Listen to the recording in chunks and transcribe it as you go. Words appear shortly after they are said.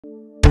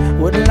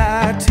wouldn't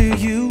lie to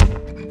you.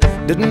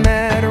 Doesn't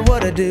matter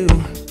what I do,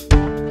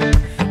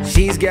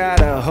 she's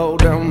got a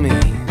hold on me.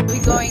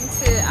 We're going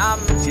to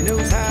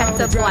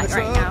Kettle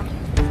right now.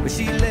 Alright,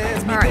 see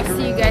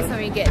you guys when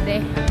we get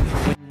there.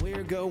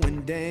 We're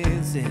going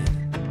dancing.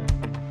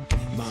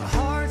 My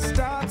heart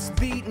stops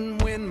beating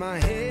when my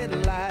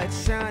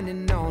headlights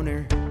shining on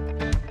her.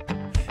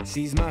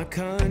 She's my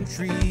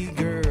country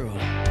girl.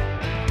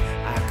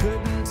 I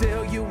couldn't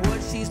tell you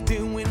what she's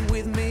doing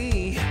with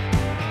me.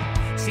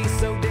 She's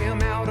so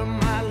damn out of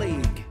my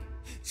league.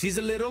 She's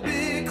a little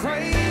bit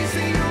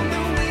crazy on the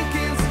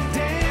weekends,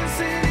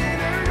 dancing in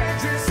her red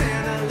dress,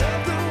 and I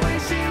love the way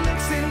she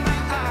looks in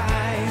my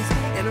eyes.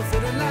 And I'm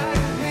feeling like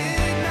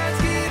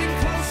midnight's getting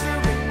closer,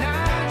 and I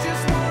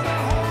just wanna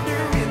hold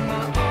her in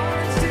my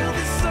arms till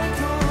the sun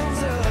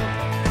comes up.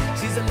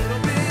 She's a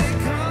little bit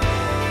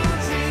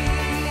country,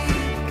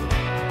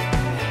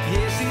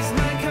 yeah, she's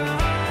my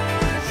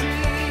country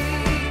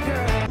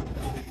girl.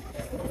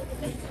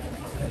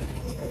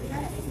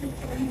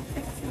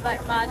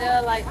 Like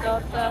mother, like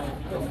daughter.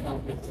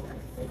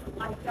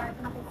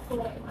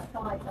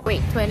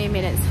 Wait 20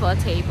 minutes for a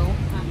table.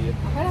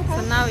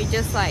 So now we're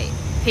just like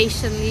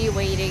patiently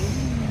waiting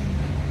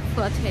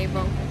for a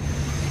table.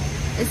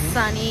 It's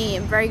sunny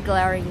and very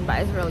glaring,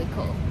 but it's really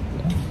cool.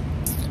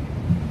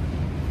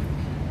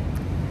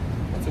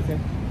 That's okay.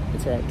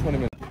 It's alright, 20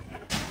 minutes.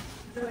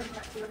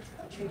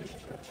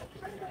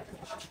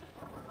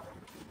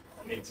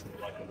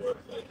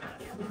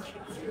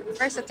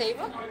 Where's the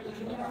table?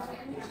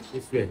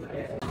 It's good.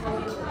 Where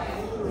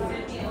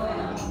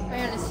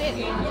you wanna sit?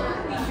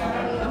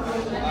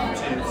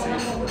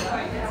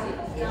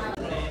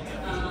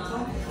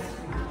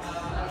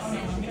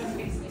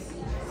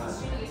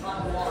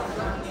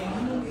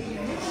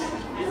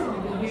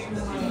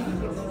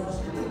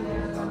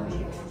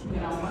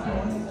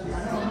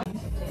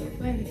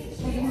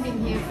 Hasn't been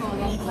here for a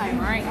long time,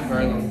 right?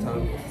 Very long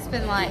time. It's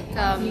been like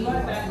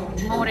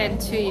more than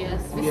 2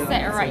 years. We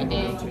sat right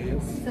there.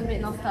 It's a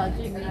bit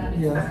nostalgic.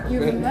 Yeah. You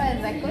remember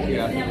exactly?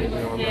 Yeah.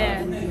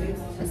 Yeah.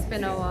 It's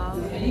been a while.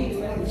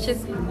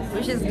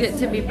 Which is good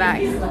to be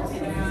back.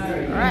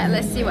 Alright,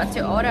 let's see what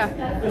to order.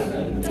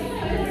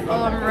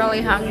 Oh, I'm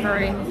really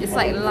hungry. It's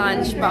like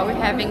lunch, but we're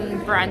having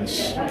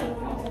brunch.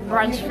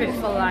 Brunch food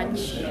for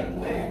lunch.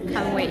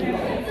 Can't wait.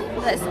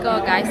 Let's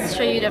go, guys.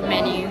 Show you the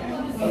menu.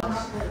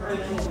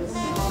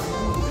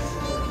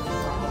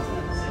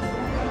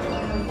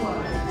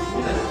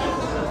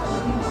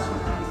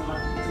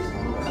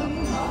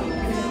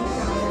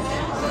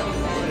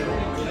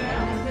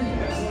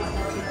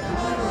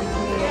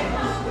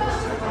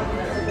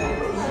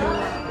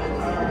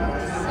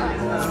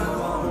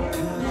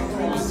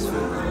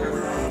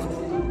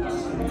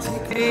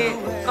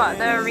 Got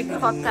the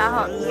ricotta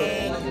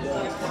hotcake,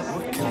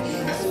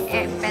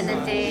 egg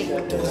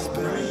benedict,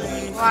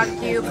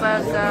 wagyu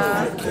burger,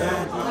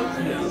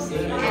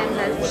 and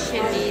the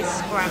chili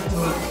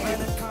scramble.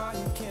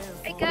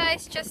 Hey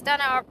guys, just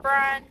done our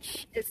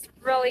brunch. It's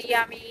really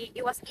yummy.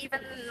 It was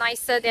even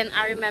nicer than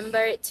I remember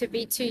it to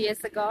be 2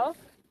 years ago.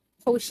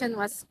 Portion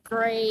was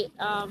great.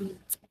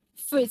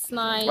 Food's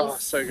nice. Oh,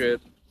 so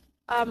good.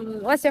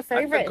 What's your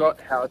favorite? I forgot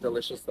how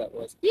delicious that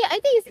was. Yeah, I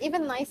think it's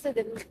even nicer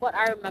than what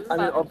I remember. I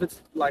mean,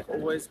 obviously, like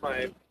always,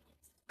 my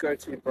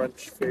go-to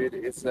brunch food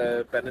is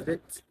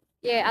Benedict.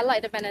 Yeah, I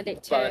like the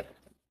Benedict too. But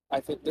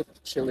I think the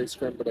chili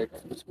scrambled egg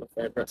was my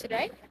favorite.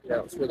 Today? Yeah,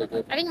 it was really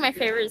good. I think my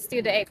favorite is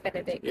still the egg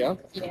Benedict. Yeah?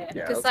 Yeah, Yeah,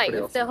 because that's like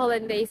pretty with the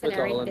hollandaise and With the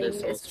everything,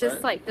 hollandaise it's sauce,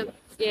 just right? like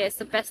it's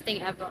the best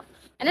thing ever.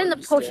 And then the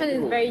portion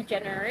is very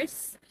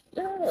generous.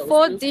 Yeah, it was-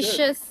 Four it was good.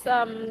 dishes,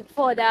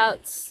 4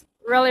 adults,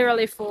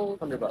 really full.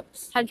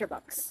 $100.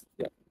 $100.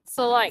 Yeah.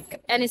 So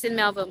like, and it's in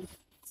Melbourne.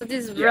 So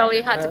this is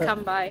really hard to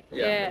come by.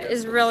 Yeah,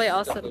 it's really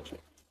awesome. Definitely.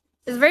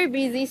 It's very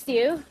busy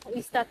still.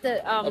 We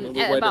started We at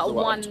waited about for,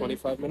 what, 1.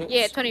 25 minutes?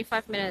 Yeah,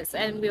 25 minutes,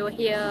 and we were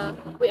here.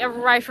 We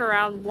arrived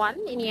around 1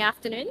 in the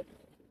afternoon.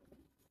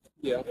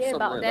 Yeah, Yeah,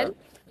 about like then.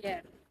 that.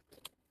 Yeah,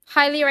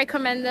 highly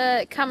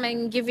recommended. Come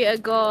and give it a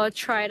go.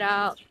 Try it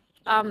out.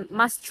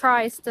 Must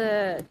try is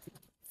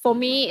for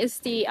me is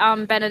the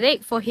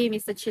Benedict. For him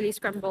is the chili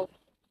scramble.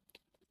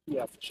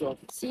 Yeah, for sure.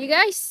 See you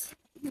guys.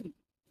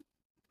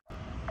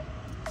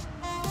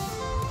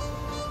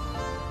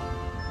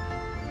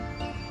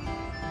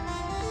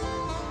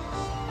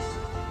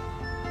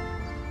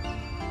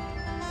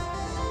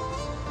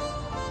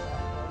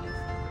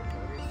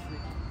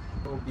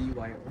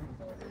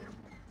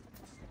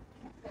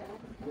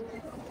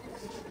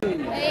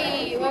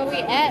 Hey, where we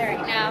at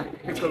right now?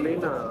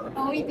 Piccolino. What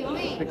are we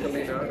doing?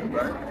 Piccolino,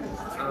 right?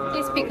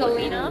 It's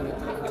Piccolino.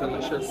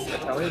 Delicious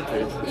Italian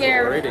food.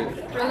 Yeah, Already.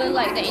 really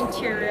like the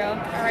interior.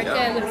 Right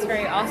there looks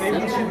very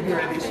awesome. Should be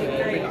ready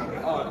soon.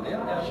 Oh,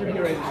 yeah. Should be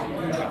ready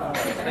soon.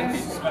 Thank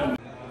you.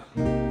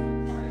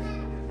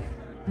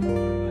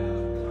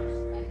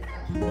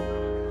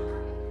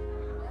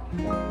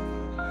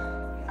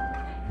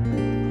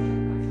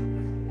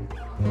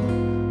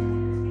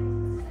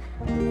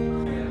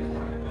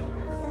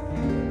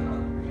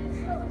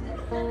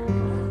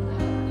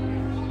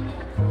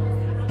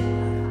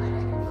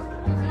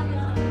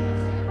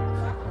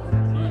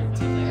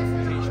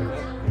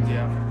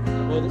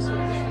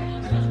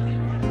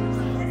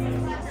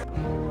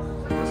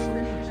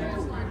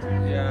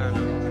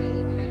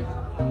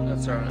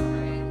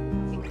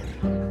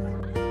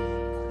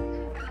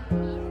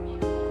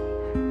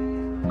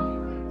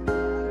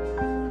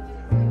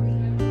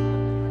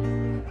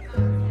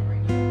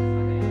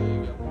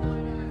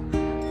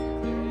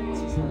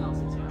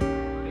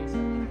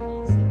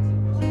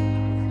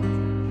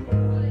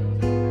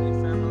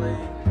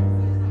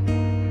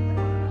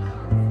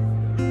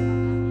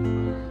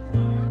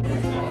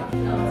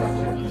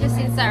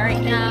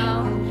 right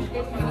now. I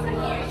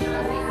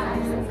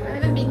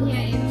haven't been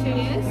here in 2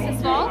 years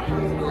as well.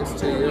 It's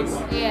 2 years.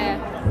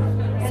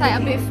 Yeah. It's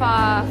like a bit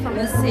far from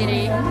the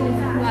city,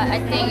 but I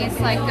think it's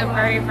like a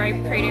very, very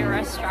pretty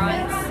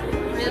restaurant.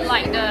 Really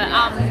like the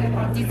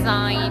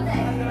design,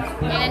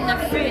 and then the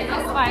food,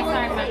 as far as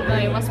I remember,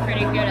 it was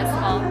pretty good as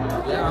well.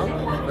 Yeah,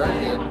 very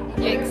good.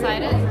 You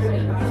excited?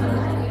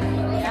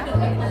 Yeah.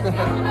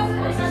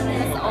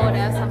 Let's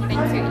order something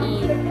to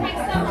eat.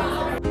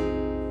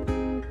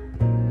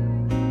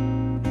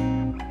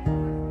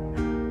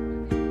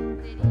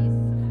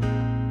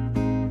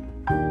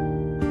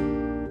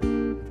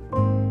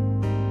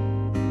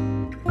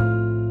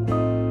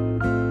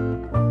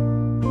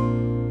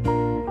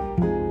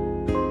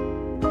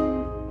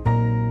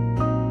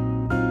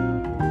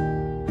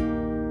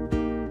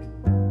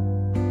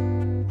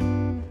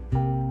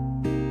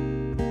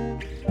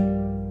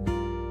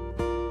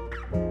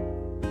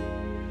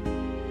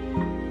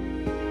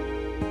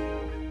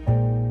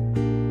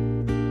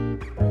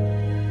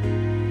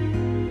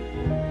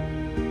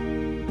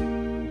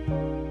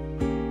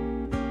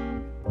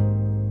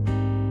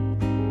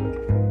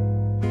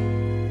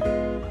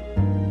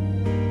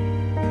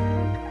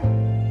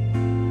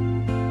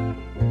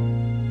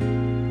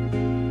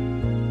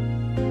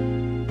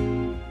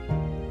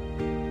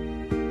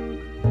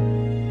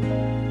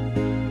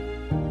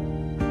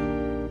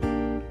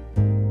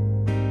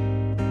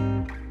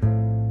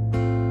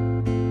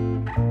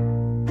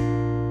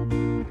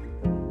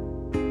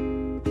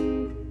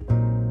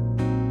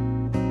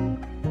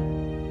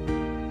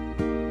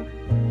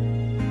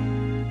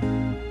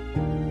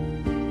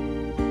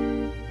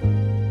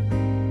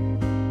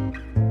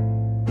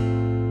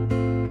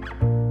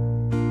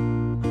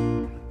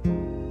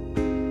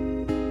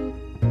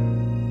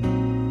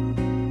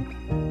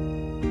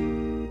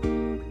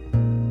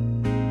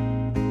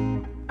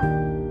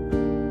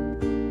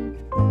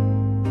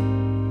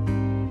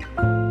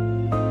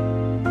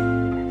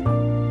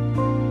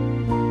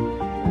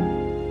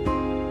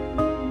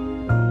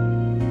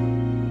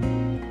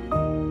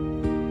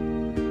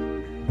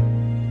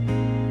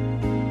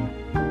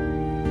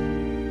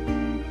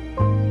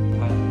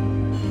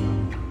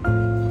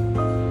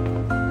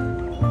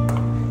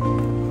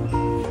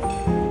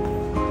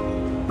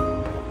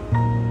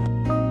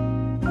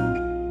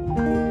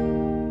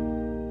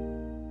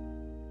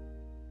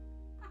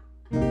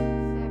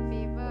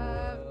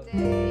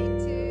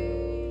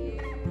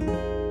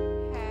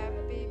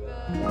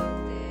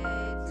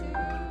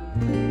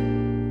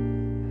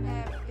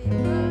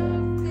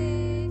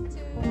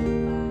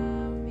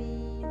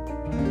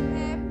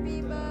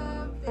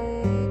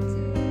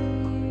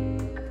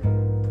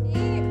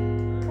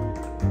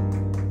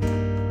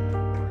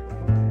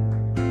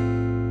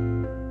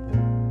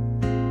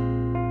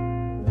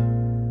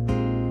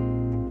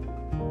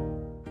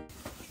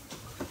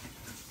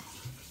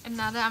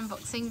 Another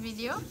unboxing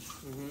video.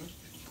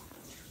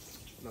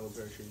 Another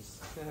pair of shoes.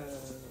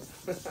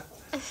 Alright,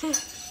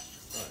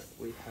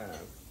 we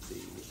have the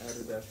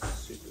Adidas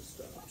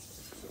Superstar.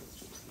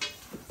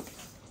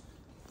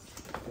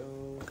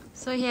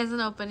 So he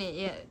hasn't opened it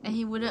yet, and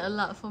he wouldn't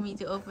allow for me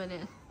to open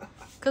it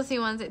because he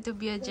wants it to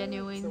be a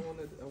genuine. I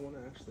want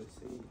to actually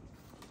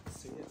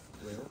see it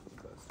real for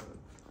the first time.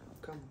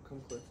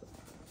 Come closer.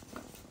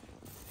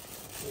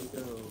 There you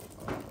go.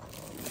 Oh,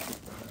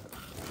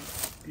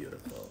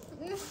 beautiful.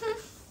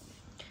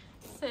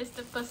 So it's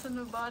the person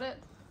who bought it.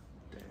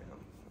 Damn.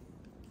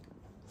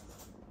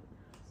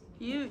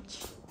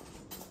 Huge.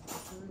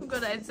 We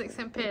got to add 6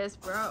 pairs,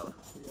 bro.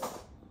 Yeah.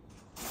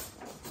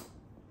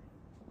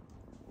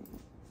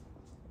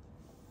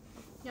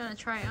 You wanna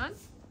try it on?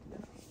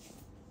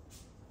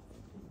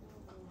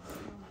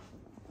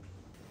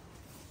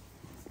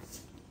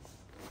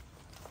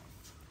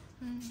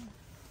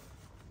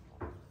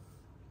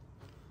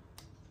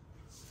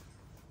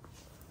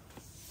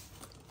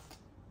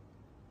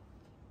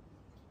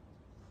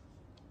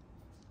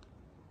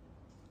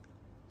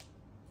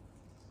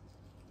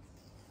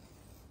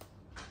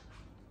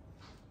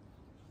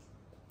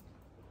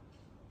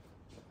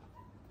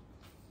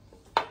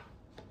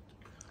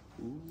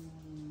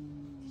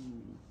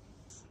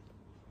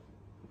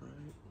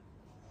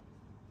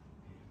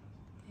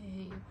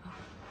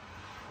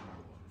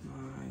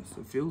 Nice.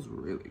 It feels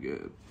really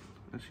good.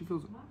 Actually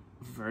feels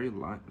very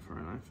light for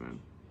an iPhone.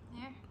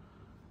 Yeah.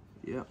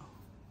 Yeah.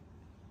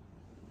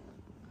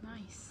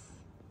 Nice.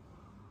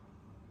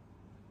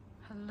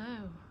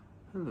 Hello.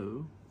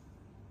 Hello.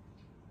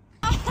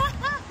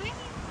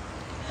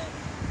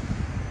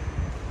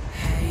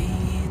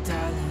 Hey,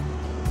 darling,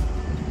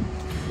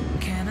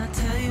 can I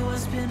tell you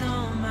what's been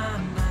on my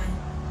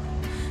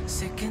mind?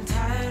 Sick and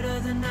tired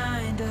of the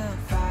 9 to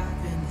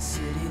 5 in the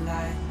city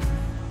life.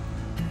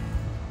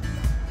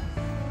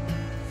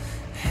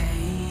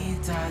 Hey,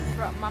 darling.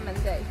 Brought mum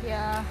and dad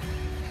here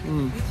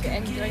to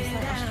enjoy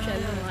some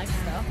Australian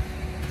lifestyle.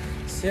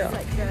 Yeah. It's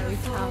like the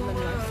retirement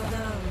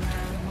lifestyle.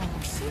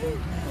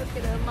 Look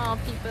at the amount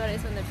of people that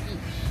is on the beach.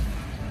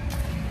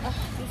 Oh,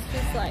 this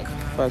feels like.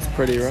 That's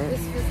pretty, right?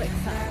 This feels like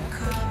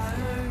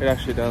summer. It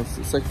actually does.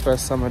 It's like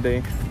first summer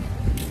day.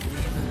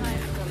 I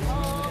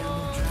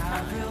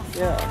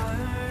Yeah.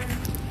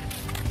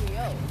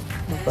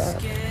 Not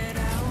bad.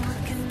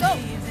 Go!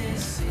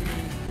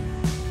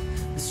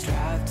 Let's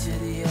drive to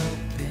the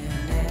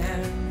open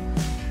air.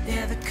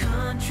 Yeah, the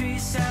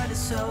countryside is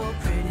so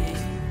pretty,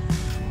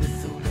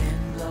 with the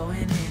wind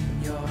blowing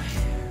in your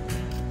hair.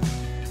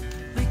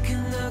 We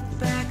can look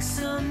back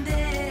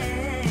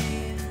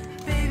someday.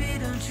 Baby,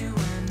 don't you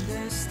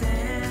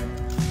understand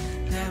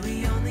that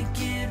we only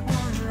get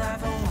one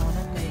life? I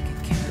wanna make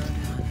it count,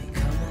 honey.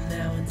 Come on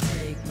now and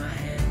take my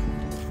hand.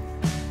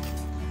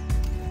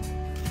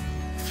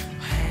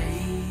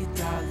 Hey,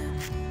 darling,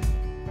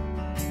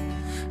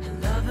 I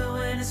love it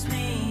when it's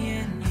me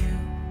and you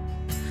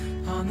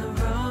on the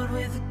road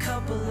with a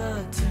couple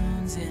of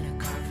tunes in a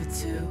car for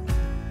two.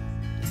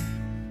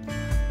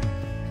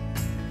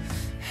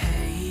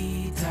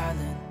 Hey,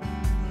 darling,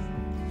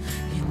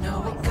 you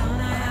know we're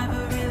gonna have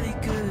a really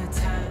good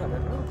time,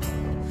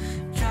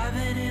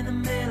 driving in the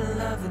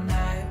middle of the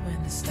night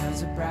when the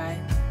stars are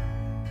bright.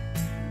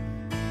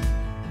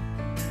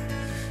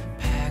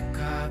 Pack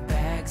our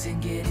bags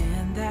and get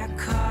in that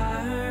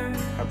car.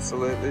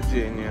 Absolutely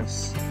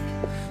genius.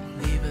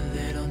 Leave a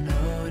little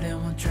note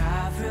and we'll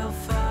drive real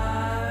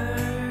far.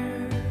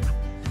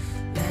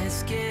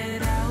 Let's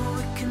get out,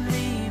 we can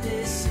leave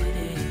this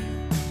city.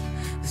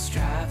 Let's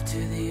drive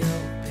to the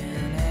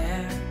open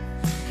air.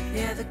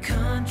 Yeah, the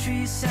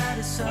countryside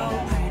is so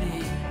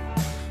pretty,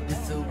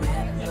 with the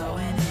wind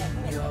blowing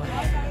in your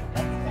hair.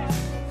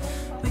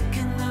 We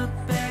can look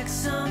back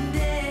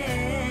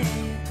someday.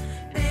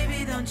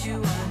 Baby, don't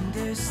you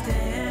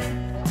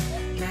understand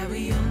that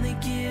we only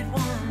get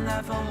one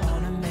life? I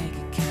wanna make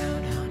it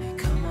count, honey.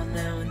 Come on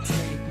now and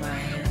take my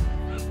hand.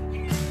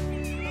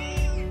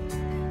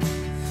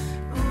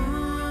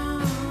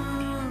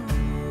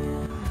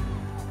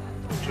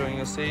 Enjoying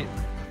your seat.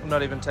 I'm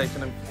not even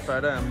taking a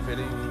photo, I'm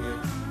videoing you.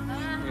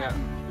 Yeah.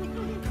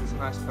 It's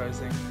nice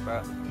posing,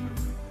 but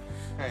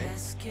hey.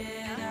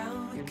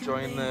 You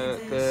enjoying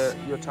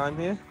your time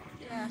here?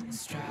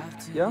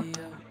 Yeah?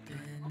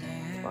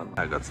 Fun.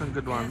 I got some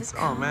good ones.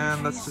 Oh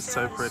man, that's just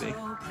so pretty.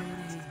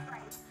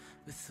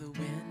 With the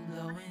wind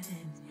blowing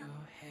in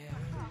your hair.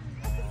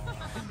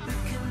 We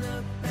can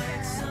look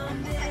back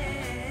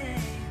someday.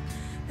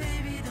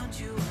 Baby, don't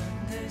you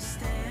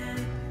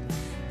understand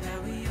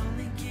that we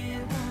only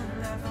get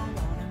one life? I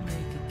wanna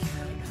make it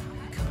count,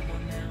 honey. Come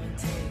on now and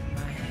take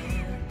my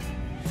hand.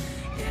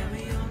 Yeah,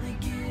 we only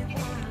get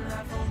one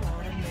life. I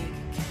wanna make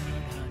it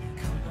count, honey.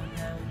 Come on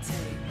now and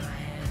take my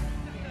hand.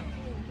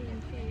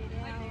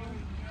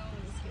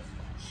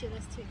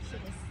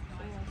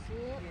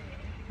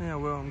 Yeah,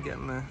 well, I'm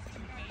getting there.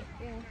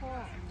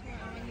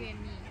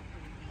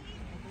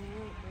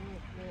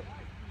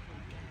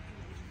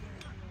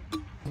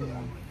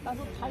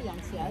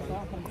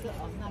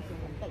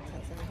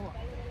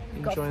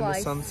 Enjoying the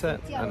sunset?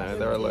 I know,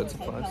 there are loads of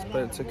flies,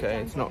 but it's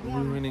okay. It's not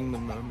ruining the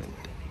moment.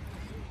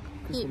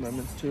 Because the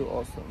moment's too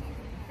awesome.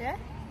 Yeah?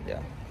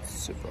 Yeah,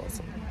 super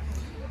awesome.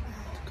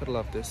 Gotta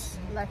love this.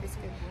 Life is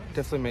good.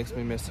 Definitely makes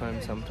me miss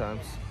home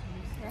sometimes.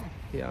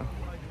 Yeah.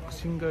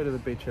 Because you can go to the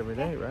beach every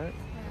day, right?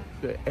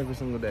 Go every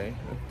single day.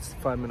 It's a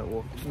 5-minute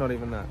walk. Not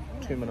even that.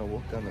 2-minute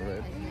walk down the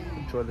road.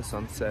 Enjoy the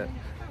sunset.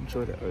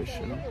 Enjoy the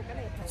ocean.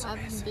 It's I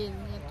haven't amazing. been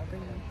yet to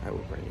bring you. I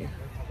will bring you.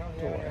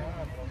 Don't worry.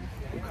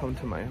 You'll come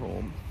to my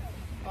home.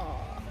 I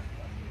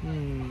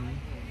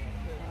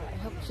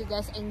hope you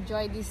guys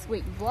enjoy this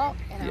week vlog,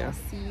 and Yeah. I'll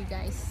see you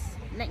guys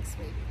next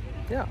week.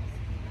 Yeah.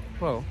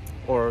 Well,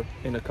 or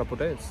in a couple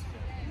days.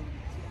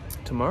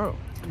 Tomorrow's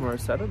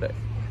Saturday.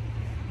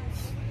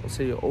 We'll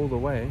see you all the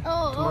way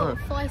tomorrow.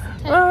 Flies to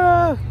take.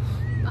 Ah!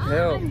 Bye.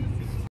 Hell.